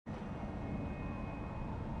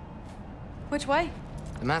Which way?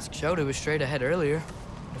 The mask showed it was straight ahead earlier.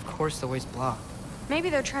 Of course the way's blocked. Maybe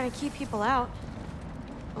they're trying to keep people out.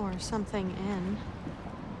 Or something in.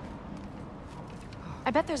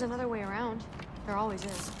 I bet there's another way around. There always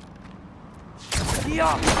is.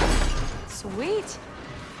 Yeah. Sweet!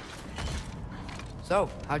 So,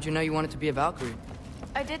 how'd you know you wanted to be a Valkyrie?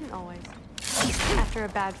 I didn't always. After a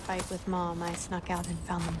bad fight with Mom, I snuck out and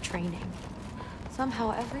found them training.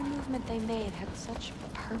 Somehow, every movement they made had such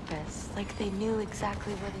purpose, like they knew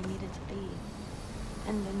exactly where they needed to be.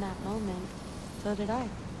 And in that moment, so did I.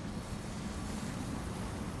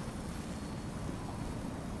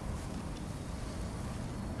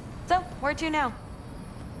 So, where to now?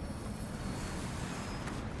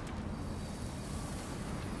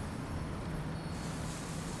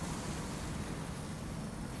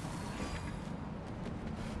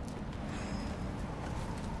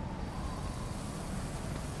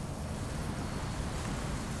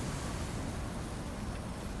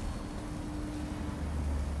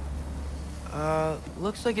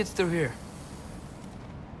 Looks like it's through here.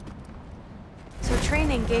 So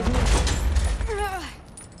training gave me...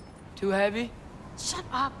 Too heavy? Shut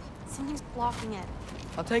up! Something's blocking it.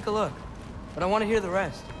 I'll take a look, but I want to hear the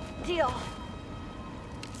rest. Deal.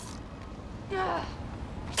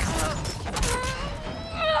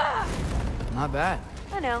 Not bad.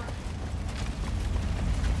 I know.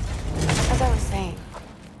 As I was saying,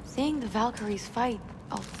 seeing the Valkyries fight,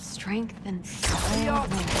 all the strength and style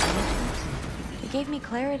and intelligence, it gave me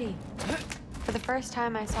clarity. For the first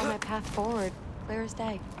time, I saw my path forward, clear as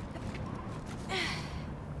day.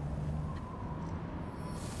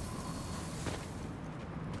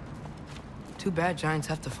 Too bad giants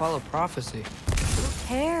have to follow prophecy. Who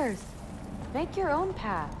cares? Make your own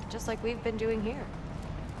path, just like we've been doing here.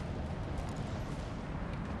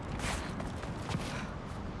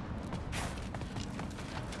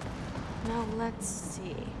 Now let's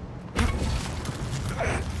see.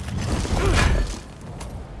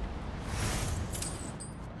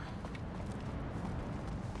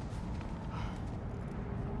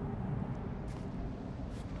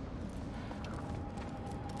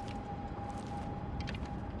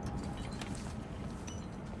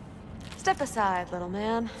 Step aside, little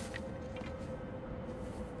man.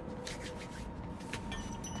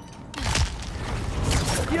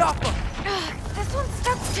 This one's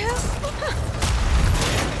stuck too.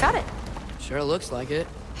 Got it. Sure looks like it.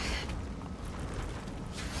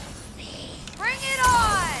 Bring it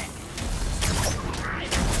on!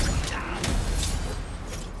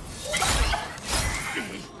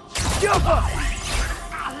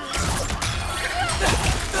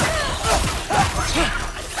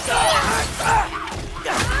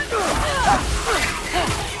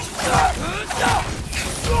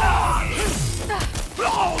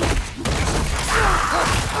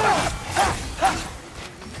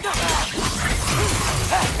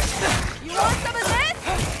 You want some of this?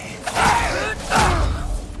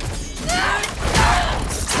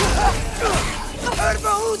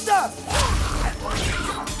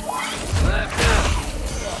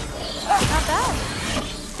 Not bad.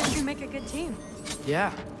 Think we make a good team.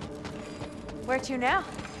 Yeah. Where to now?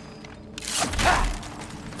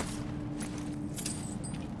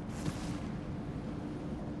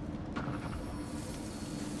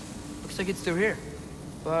 Looks like it's through here,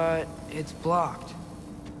 but it's blocked.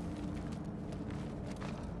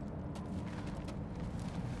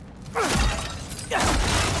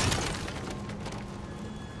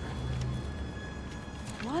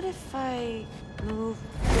 What if I move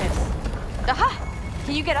this? Aha!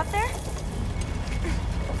 Can you get up there?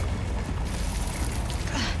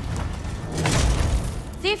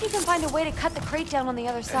 See if you can find a way to cut the crate down on the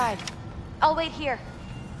other side. I'll wait here.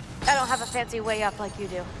 I don't have a fancy way up like you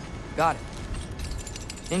do. Got it.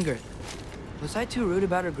 Ingrid, was I too rude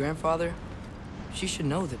about her grandfather? She should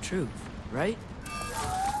know the truth, right?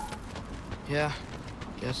 Yeah,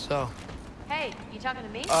 guess so. Hey, you talking to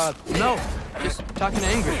me? No. Just talking to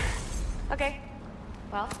Ingrid. Okay.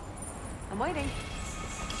 Well, I'm waiting.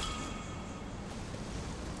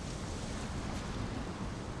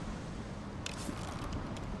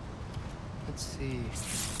 Let's see.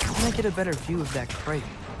 How can I get a better view of that crate?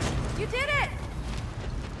 You did it!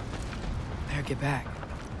 Better get back.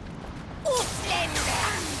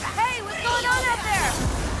 Hey, what's going on out there?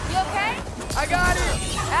 You okay? I got it!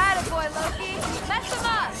 Attaboy, Loki. Mess him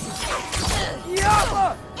up!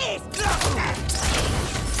 Yapa!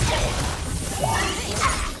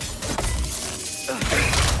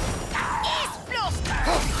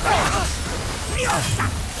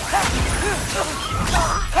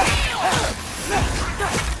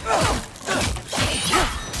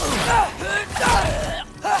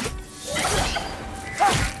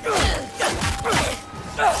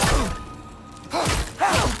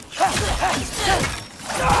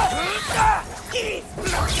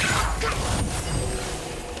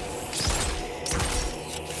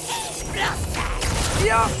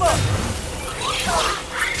 All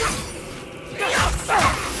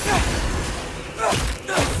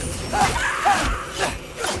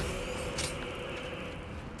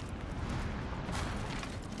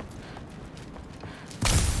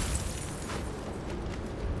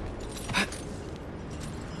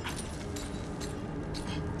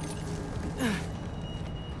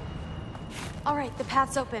right, the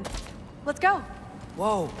path's open. Let's go.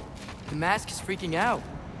 Whoa, the mask is freaking out.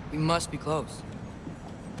 We must be close.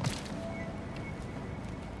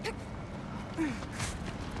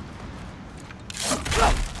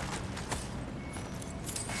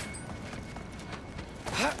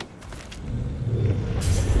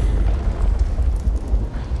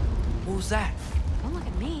 What was that? Don't look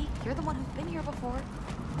at me. You're the one who's been here before.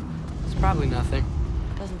 It's probably nothing.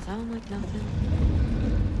 Doesn't sound like nothing.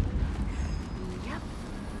 Yep.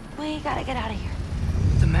 We gotta get out of here.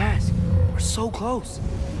 The mask. We're so close.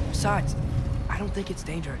 Besides, I don't think it's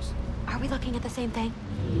dangerous. Are we looking at the same thing?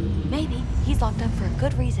 Maybe. He's locked up for a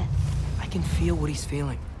good reason. I can feel what he's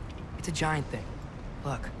feeling. It's a giant thing.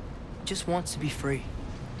 Look, he just wants to be free.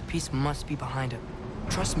 The peace must be behind him.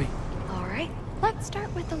 Trust me. All right. Let's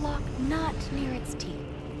start with the lock not near its teeth.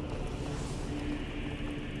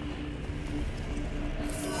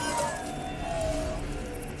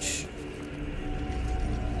 Shh.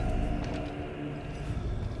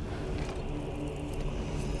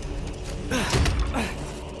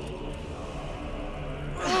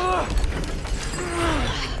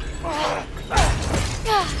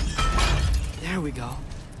 There we go.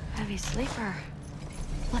 Heavy sleeper.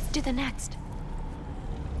 Let's do the next.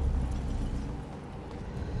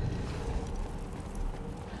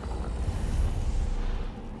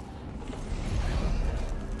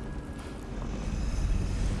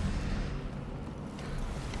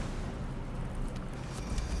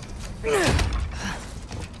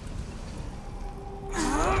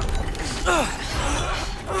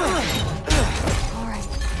 All right.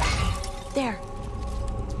 There.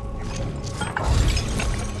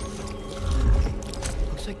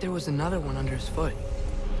 Looks like there was another one under his foot.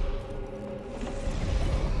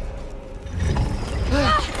 You're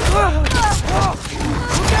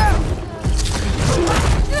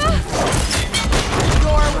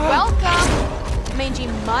welcome, mangy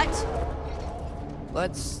mutt.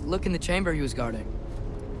 Let's look in the chamber he was guarding.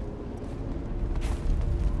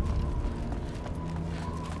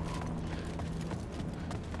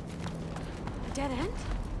 A dead end?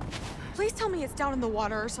 Please tell me it's down in the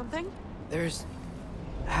water or something. There's...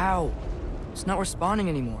 How? It's not responding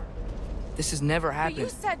anymore. This has never But happened. you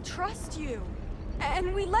said trust you.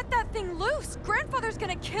 And we let that thing loose. Grandfather's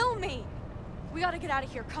gonna kill me. We gotta get out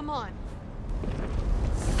of here, come on.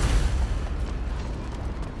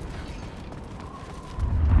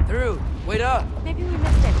 Through! Wait up! Maybe we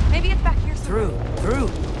missed it. Maybe it's back here somewhere. Through!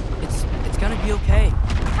 It's gonna be okay.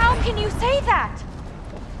 How can you say that?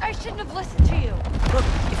 I shouldn't have listened to you. Look,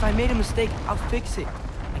 if I made a mistake, I'll fix it.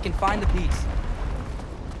 I can find the piece.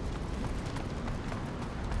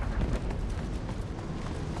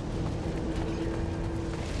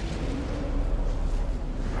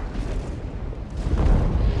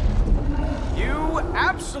 You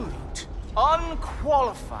absolute,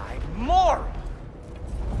 unqualified moron!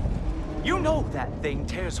 You know that thing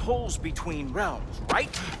tears holes between realms,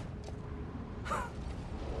 right?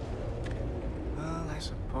 Well, I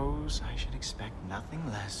suppose I should expect nothing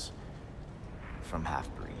less from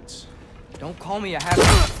half-breeds. Don't call me a half...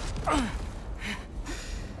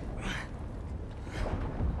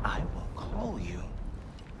 I will call you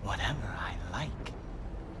whatever I like,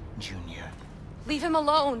 Junior. Leave him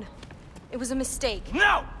alone. It was a mistake.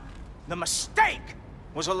 No! The mistake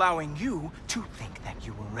was allowing you to think that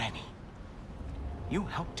you were ready. You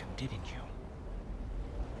helped him, didn't you?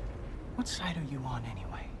 What side are you on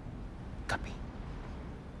anyway, Guppy?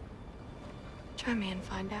 Try me and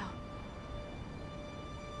find out.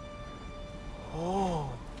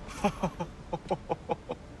 Oh.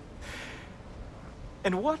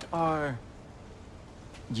 And what are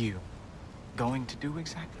you going to do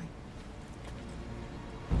exactly?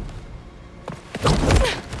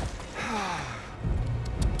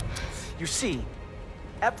 You see,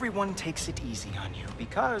 everyone takes it easy on you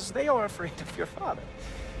because they are afraid of your father.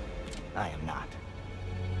 I am not.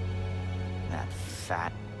 That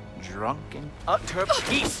fat, drunken, utter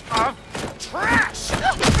piece of trash!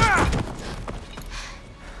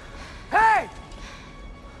 Hey!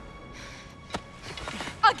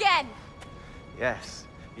 Again! Yes,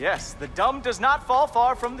 yes, the dumb does not fall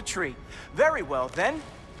far from the tree. Very well, then.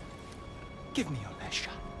 Give me your best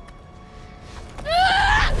shot.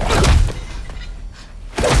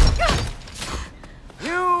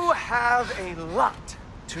 You have a lot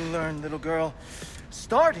to learn, little girl.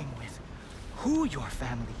 Starting with who your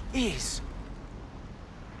family is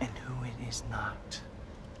and who it is not.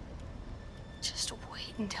 Just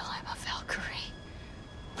wait until I'm a Valkyrie.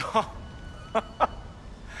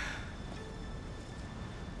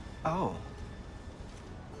 Oh.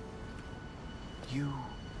 You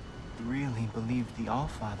really believed the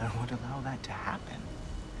Allfather would allow that to happen?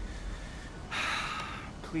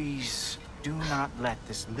 Please do not let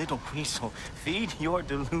this little weasel feed your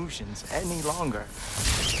delusions any longer.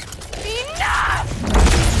 Enough!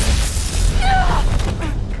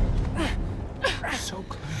 So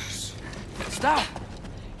close. Stop!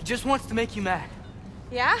 He just wants to make you mad.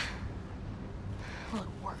 Yeah? Well, it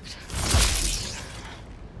worked.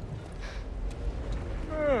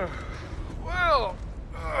 Well,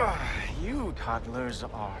 you toddlers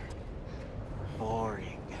are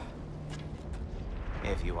boring.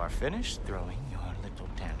 If you are finished throwing your little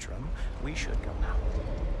tantrum, we should go now.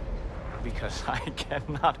 Because I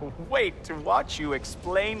cannot wait to watch you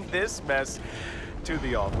explain this mess to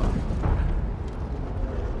the Allfather.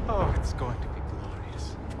 Oh, it's going to be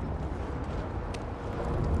glorious.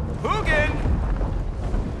 Hugin!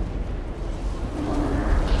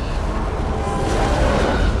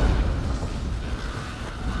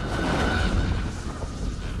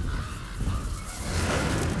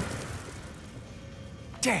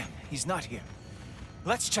 Damn, he's not here.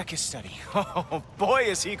 Let's check his study. Oh, boy,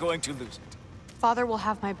 is he going to lose it. Father will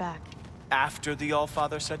have my back. After the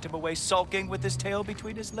Allfather sent him away sulking with his tail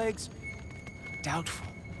between his legs? Doubtful.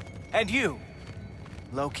 And you,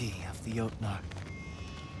 Loki of the Jotnar.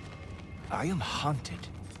 I am haunted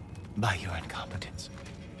by your incompetence.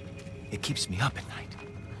 It keeps me up at night.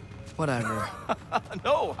 Whatever.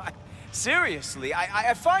 No, seriously,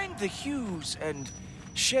 I find the hues and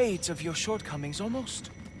shades of your shortcomings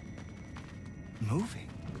almost moving.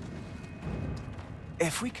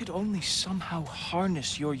 If we could only somehow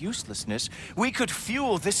harness your uselessness, we could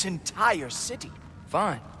fuel this entire city.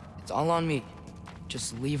 Fine. It's all on me.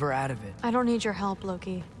 Just leave her out of it. I don't need your help,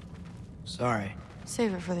 Loki. Sorry.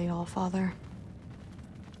 Save it for the Allfather.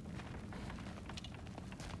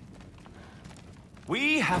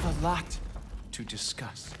 We have a lot to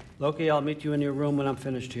discuss. Loki, I'll meet you in your room when I'm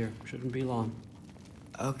finished here. Shouldn't be long.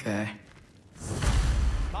 Okay.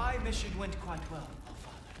 My mission went quite well,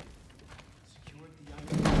 Allfather. Secured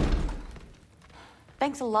the item.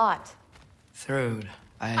 Thanks a lot. Thrud,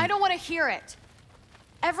 I don't want to hear it.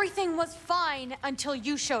 Everything was fine until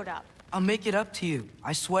you showed up. I'll make it up to you.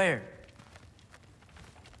 I swear.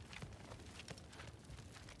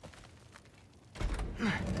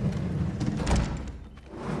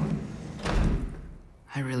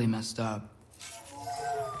 I really messed up.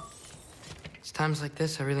 It's times like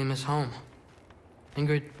this I really miss home.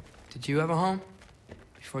 Ingrid, did you have a home?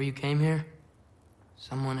 Before you came here?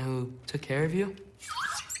 Someone who took care of you?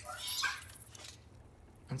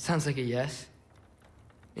 That sounds like a yes.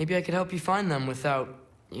 Maybe I could help you find them without,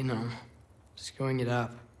 you know, screwing it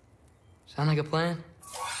up. Sound like a plan?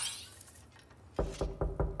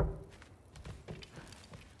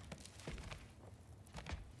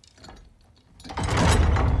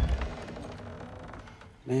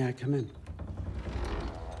 May I come in?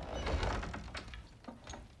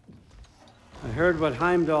 I heard what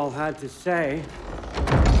Heimdall had to say.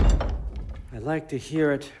 I'd like to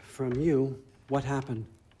hear it from you. What happened?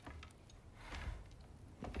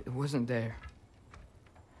 It wasn't there.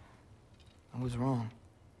 I was wrong.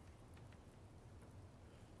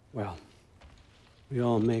 Well, we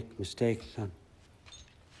all make mistakes, son.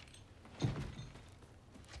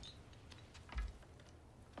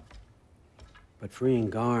 But freeing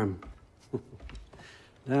Garm,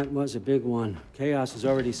 that was a big one. Chaos is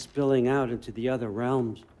already spilling out into the other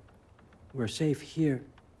realms. We're safe here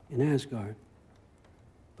in Asgard,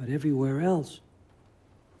 but everywhere else.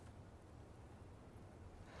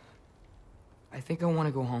 I think I want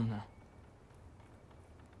to go home now.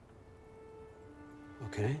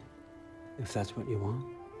 Okay, if that's what you want.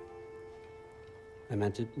 I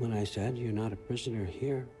meant it when I said you're not a prisoner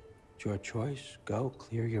here. It's your choice. Go,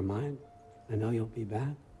 clear your mind. I know you'll be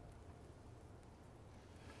back.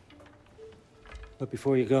 But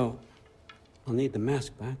before you go, I'll need the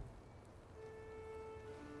mask back.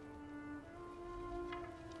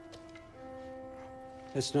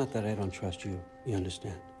 It's not that I don't trust you, you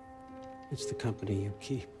understand? It's the company you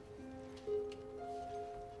keep.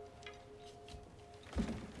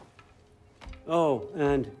 Oh,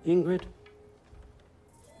 and Ingrid?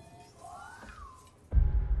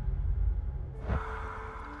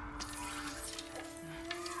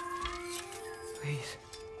 Please,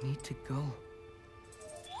 I need to go.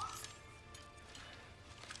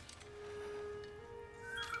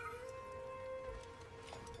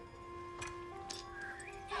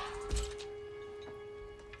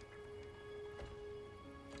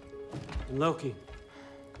 And Loki,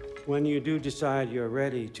 when you do decide you're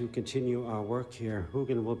ready to continue our work here,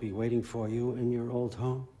 Hugin will be waiting for you in your old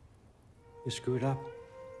home. You screwed up.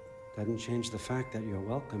 Doesn't change the fact that you're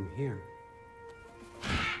welcome here.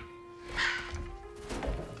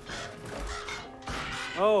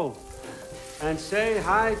 Oh, and say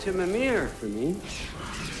hi to Mimir for me.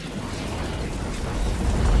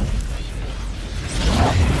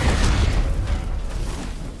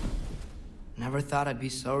 Never thought I'd be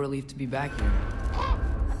so relieved to be back here.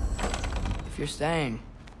 If you're staying,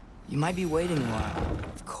 you might be waiting a while.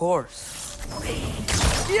 Of course.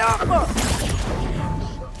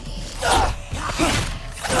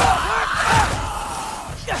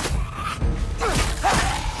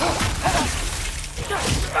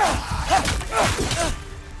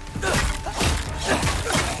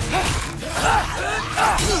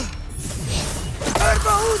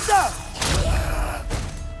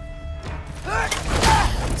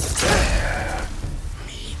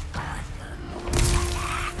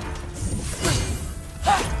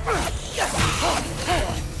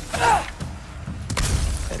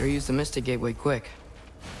 Better use the Mystic Gateway quick.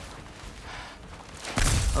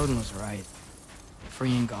 Odin was right.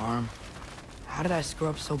 Freeing Garm. How did I screw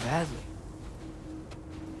up so badly?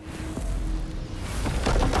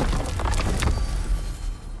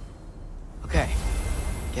 Okay.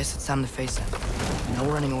 Guess it's time to face him. No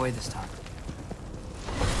running away this time.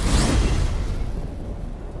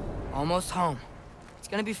 Almost home. It's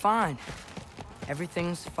gonna be fine.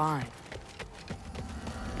 Everything's fine.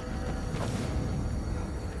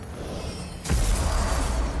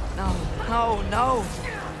 No, no, no!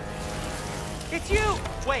 It's you!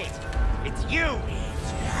 Wait, it's you!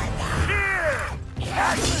 Here!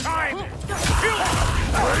 That's time! Where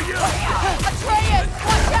are you? Atreus,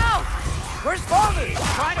 watch out! Where's Father?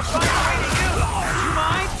 Trying to find a way to you! Do you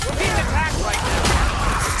mind? We're being attacked right now!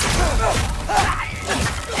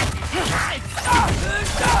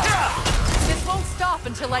 This won't stop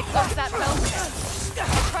until I close that belt.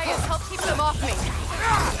 Atreus, help keep them off me.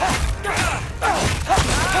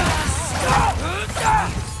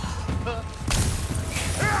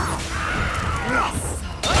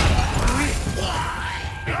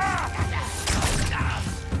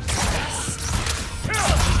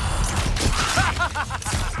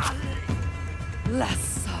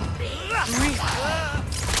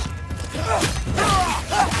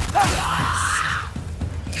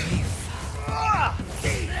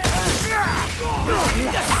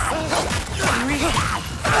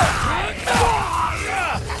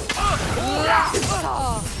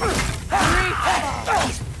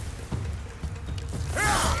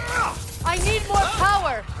 I need more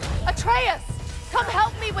power! Atreus! Come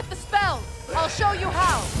help me with the spell! I'll show you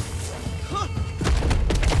how!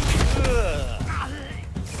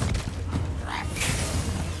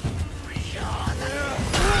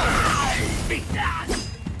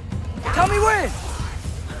 Tell me when!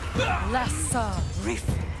 Lassa Rif.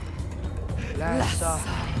 Lassa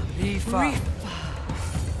Rifa.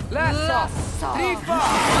 Lassa Rifa.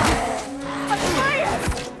 Atreus!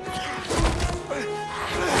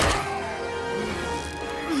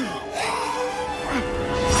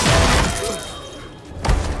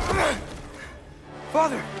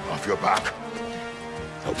 Father! Off your back.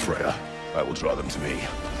 Help Freya. I will draw them to me.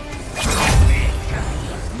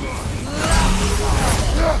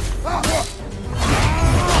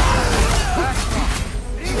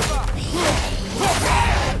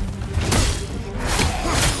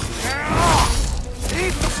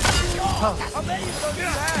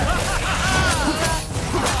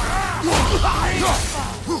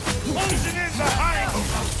 Closing in behind!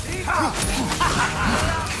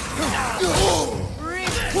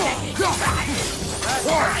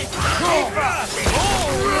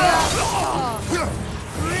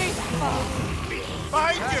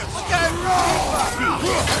 Behind you! Look at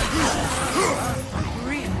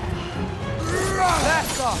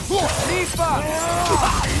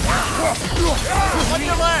on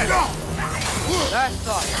your leg! That's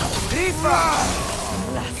all. Rifa!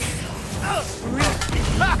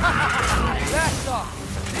 That's all.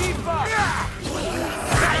 Rifa!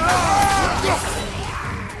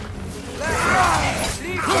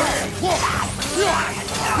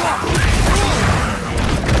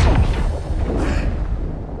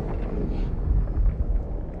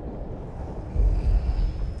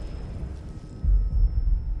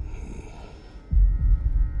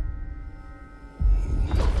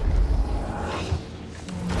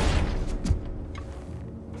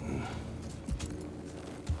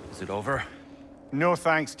 Is it over? No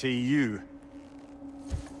thanks to you.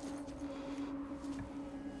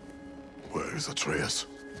 Where is Atreus?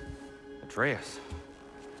 Atreus?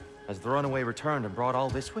 Has the runaway returned and brought all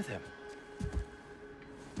this with him?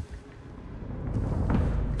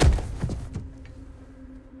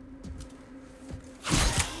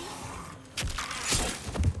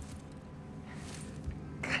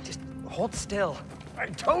 God, just hold still. I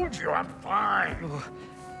told you I'm fine. Ooh,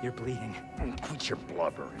 you're bleeding. Quit your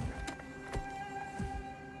blubbering.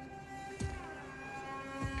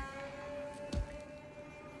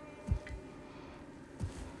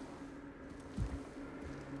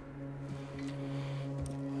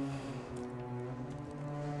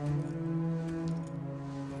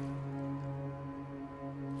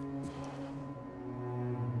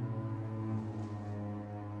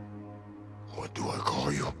 What do I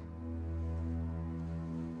call you?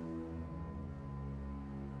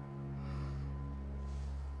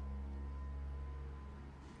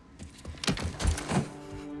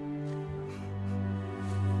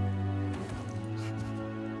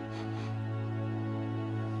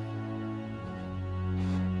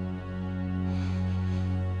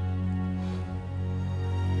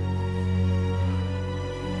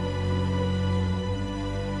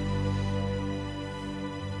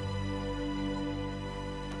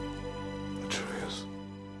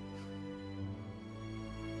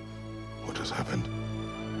 What has happened?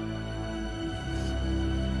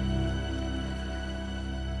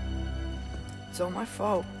 It's all my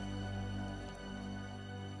fault.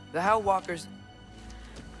 The Hellwalkers...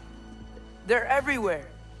 they're everywhere.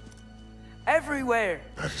 Everywhere.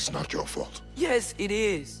 That is not your fault. Yes, it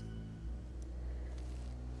is.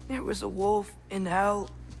 There was a wolf in hell.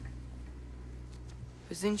 He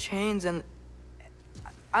was in chains and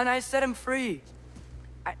I set him free.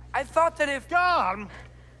 I thought that if... Garm?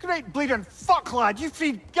 Great bleeding fuck, lad. You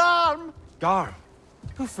freed Garm? Garm?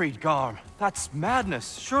 Who freed Garm? That's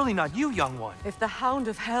madness. Surely not you, young one. If the Hound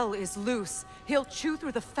of Hell is loose, he'll chew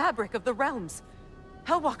through the fabric of the realms.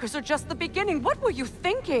 Hellwalkers are just the beginning. What were you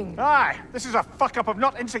thinking? Aye, this is a fuck-up of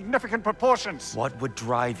not insignificant proportions. What would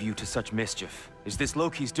drive you to such mischief? Is this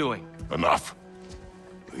Loki's doing? Enough.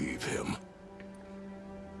 Leave him.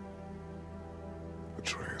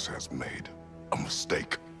 Atreus has made a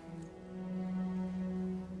mistake.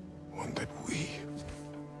 One that we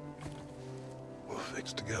will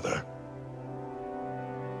fix together.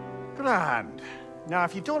 Grand. Now,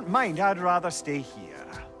 if you don't mind, I'd rather stay here.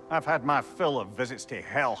 I've had my fill of visits to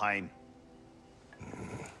Helheim.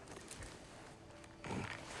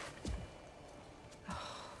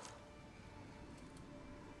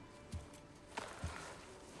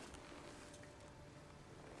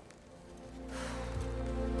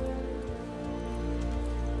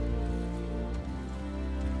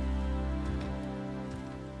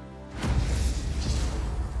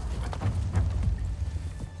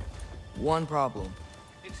 One problem.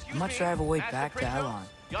 How much do I have a way back to Elon?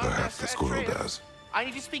 Perhaps the squirrel does. I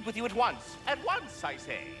need to speak with you at once. At once, I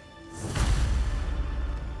say.